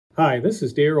Hi, this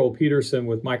is Daryl Peterson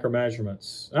with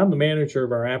Micromeasurements. I'm the manager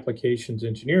of our Applications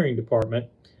Engineering Department,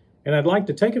 and I'd like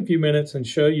to take a few minutes and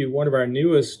show you one of our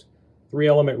newest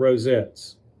three-element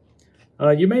rosettes.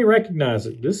 You may recognize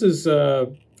it. This is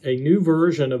a new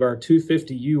version of our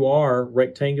 250UR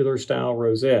rectangular style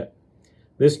rosette.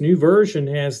 This new version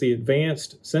has the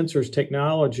advanced sensors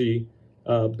technology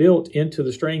built into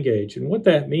the strain gauge, and what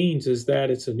that means is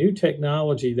that it's a new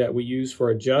technology that we use for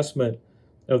adjustment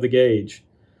of the gauge.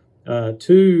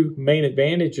 Two main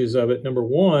advantages of it. Number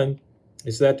one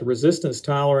is that the resistance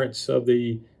tolerance of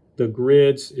the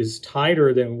grids is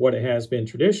tighter than what it has been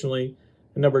traditionally.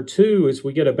 And number two is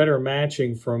we get a better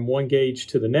matching from one gauge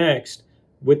to the next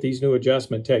with these new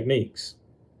adjustment techniques.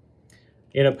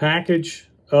 In a package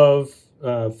of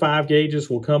 5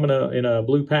 gauges will come in a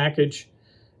blue package.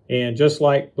 And just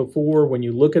like before, when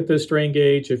you look at this strain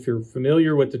gauge, if you're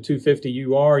familiar with the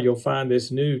 250UR, you'll find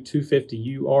this new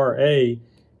 250URA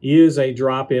is a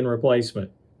drop-in replacement.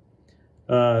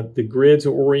 The grids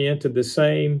are oriented the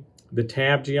same. The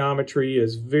tab geometry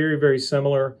is very, very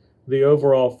similar. The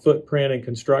overall footprint and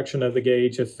construction of the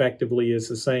gauge effectively is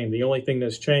the same. The only thing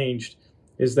that's changed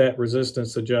is that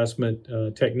resistance adjustment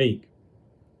technique.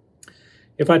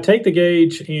 If I take the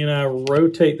gauge and I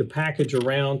rotate the package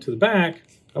around to the back,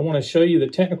 I want to show you the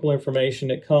technical information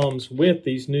that comes with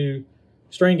these new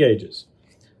strain gauges.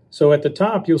 So at the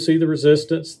top, you'll see the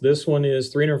resistance. This one is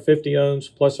 350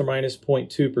 ohms plus or minus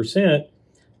 0.2%.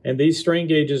 And these strain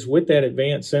gauges with that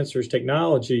advanced sensors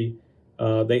technology,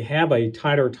 they have a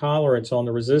tighter tolerance on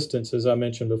the resistance, as I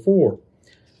mentioned before.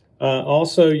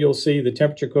 Also, you'll see the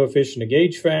temperature coefficient of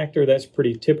gauge factor. That's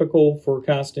pretty typical for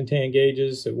Constantan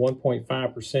gauges at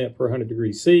 1.5% per 100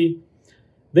 degrees C.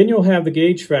 Then you'll have the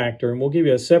gauge factor, and we'll give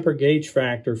you a separate gauge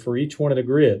factor for each one of the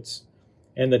grids.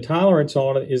 And the tolerance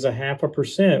on it is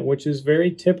 0.5%, which is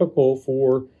very typical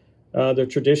for the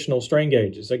traditional strain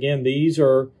gauges. Again, these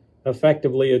are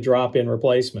effectively a drop-in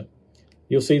replacement.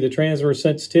 You'll see the transverse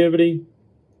sensitivity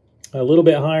a little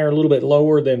bit higher, a little bit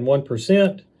lower than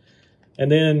 1%.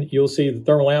 And then you'll see the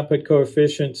thermal output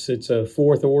coefficients. It's a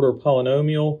fourth order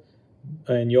polynomial,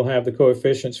 and you'll have the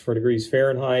coefficients for degrees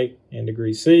Fahrenheit and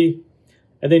degrees C.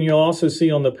 And then you'll also see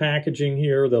on the packaging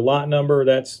here, the lot number.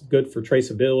 That's good for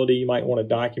traceability. You might want to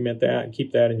document that and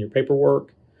keep that in your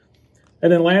paperwork.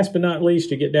 And then last but not least,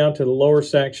 you get down to the lower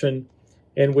section.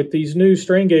 And with these new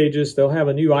strain gauges, they'll have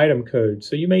a new item code.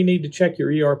 So you may need to check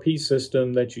your ERP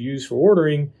system that you use for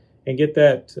ordering and get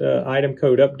that item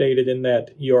code updated in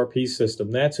that ERP system.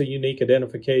 That's a unique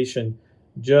identification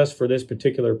just for this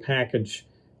particular package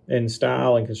and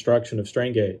style and construction of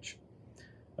strain gauge.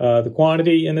 The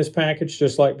quantity in this package,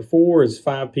 just like before, is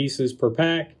 5 pieces per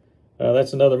pack.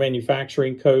 That's another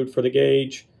manufacturing code for the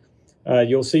gauge.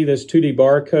 You'll see this 2D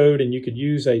barcode, and you could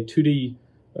use a 2D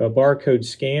barcode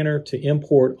scanner to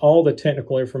import all the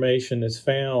technical information that's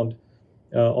found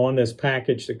on this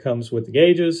package that comes with the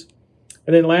gauges.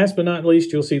 And then last but not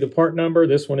least, you'll see the part number.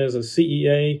 This one is a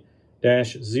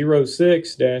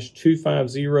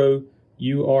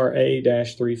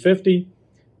CEA-06-250URA-350.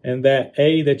 And that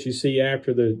A that you see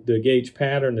after the gauge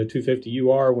pattern, the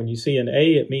 250UR, when you see an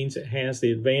A, it means it has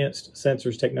the advanced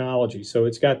sensors technology. So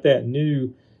it's got that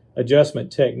new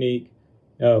adjustment technique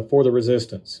for the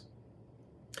resistance.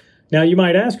 Now you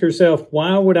might ask yourself,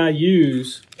 why would I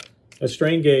use a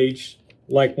strain gauge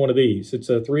like one of these? It's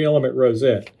a 3-element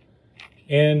rosette.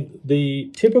 And the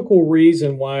typical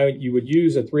reason why you would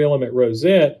use a 3-element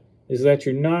rosette is that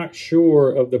you're not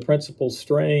sure of the principal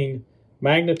strain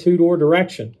magnitude or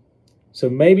direction. So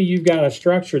maybe you've got a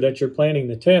structure that you're planning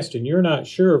to test and you're not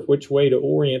sure of which way to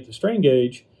orient the strain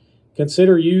gauge.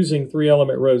 Consider using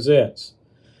 3-element rosettes.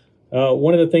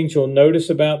 One of the things you'll notice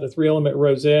about the 3-element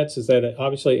rosettes is that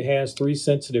obviously it has 3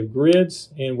 sensitive grids,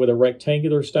 and with a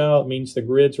rectangular style, it means the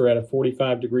grids are at a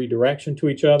 45-degree direction to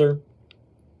each other.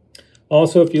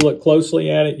 Also, if you look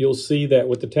closely at it, you'll see that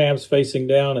with the tabs facing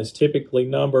down, it's typically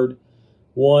numbered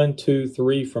 1, 2,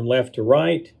 3 from left to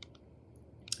right.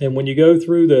 And when you go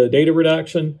through the data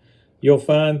reduction, you'll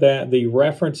find that the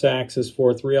reference axis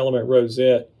for a 3-element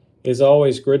rosette is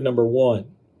always grid number 1.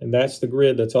 And that's the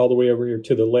grid that's all the way over here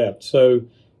to the left. So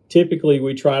typically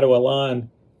we try to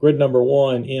align grid number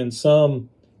 1 in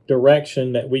some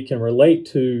direction that we can relate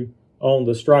to on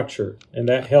the structure. And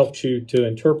that helps you to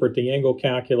interpret the angle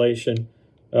calculation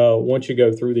once you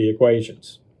go through the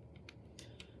equations.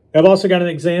 I've also got an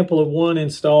example of one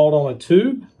installed on a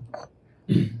tube.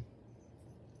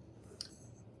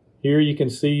 Here you can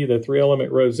see the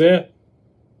 3-element rosette.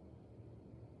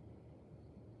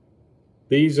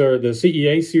 These are the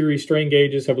CEA series strain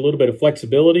gauges, have a little bit of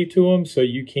flexibility to them, so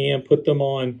you can put them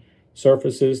on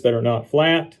surfaces that are not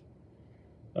flat.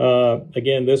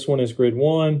 Again, this one is grid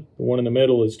 1, the one in the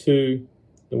middle is 2,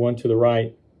 the one to the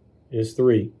right is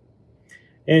 3.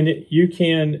 And you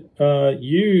can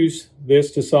use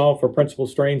this to solve for principal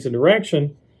strains and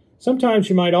direction. Sometimes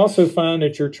you might also find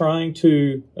that you're trying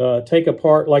to take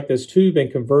apart like this tube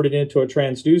and convert it into a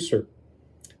transducer.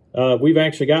 We've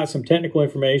actually got some technical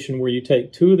information where you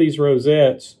take 2 of these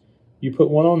rosettes, you put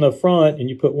one on the front and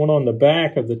you put one on the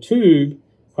back of the tube,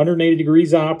 180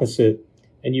 degrees opposite,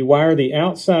 and you wire the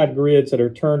outside grids that are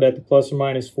turned at the plus or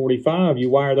minus 45, you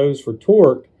wire those for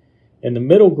torque, and the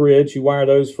middle grids, you wire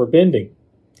those for bending.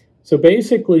 So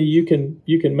basically, you can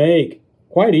make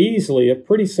quite easily a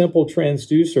pretty simple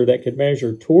transducer that could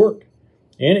measure torque,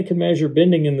 and it can measure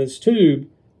bending in this tube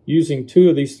using 2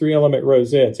 of these 3-element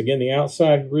rosettes. Again, the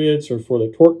outside grids are for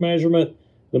the torque measurement,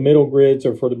 the middle grids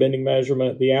are for the bending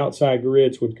measurement, the outside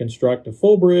grids would construct a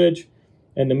full bridge,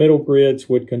 and the middle grids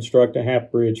would construct a half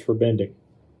bridge for bending.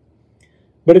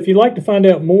 But if you'd like to find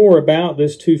out more about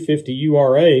this 250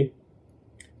 URA,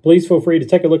 please feel free to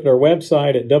take a look at our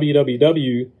website at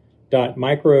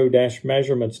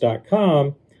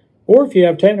www.micro-measurements.com, or if you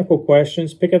have technical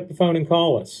questions, pick up the phone and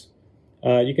call us.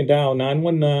 You can dial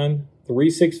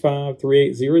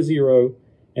 919-365-3800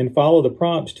 and follow the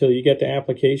prompts till you get to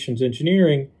Applications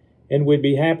Engineering, and we'd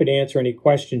be happy to answer any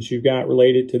questions you've got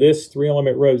related to this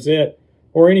 3-element rosette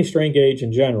or any strain gauge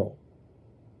in general.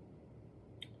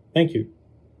 Thank you.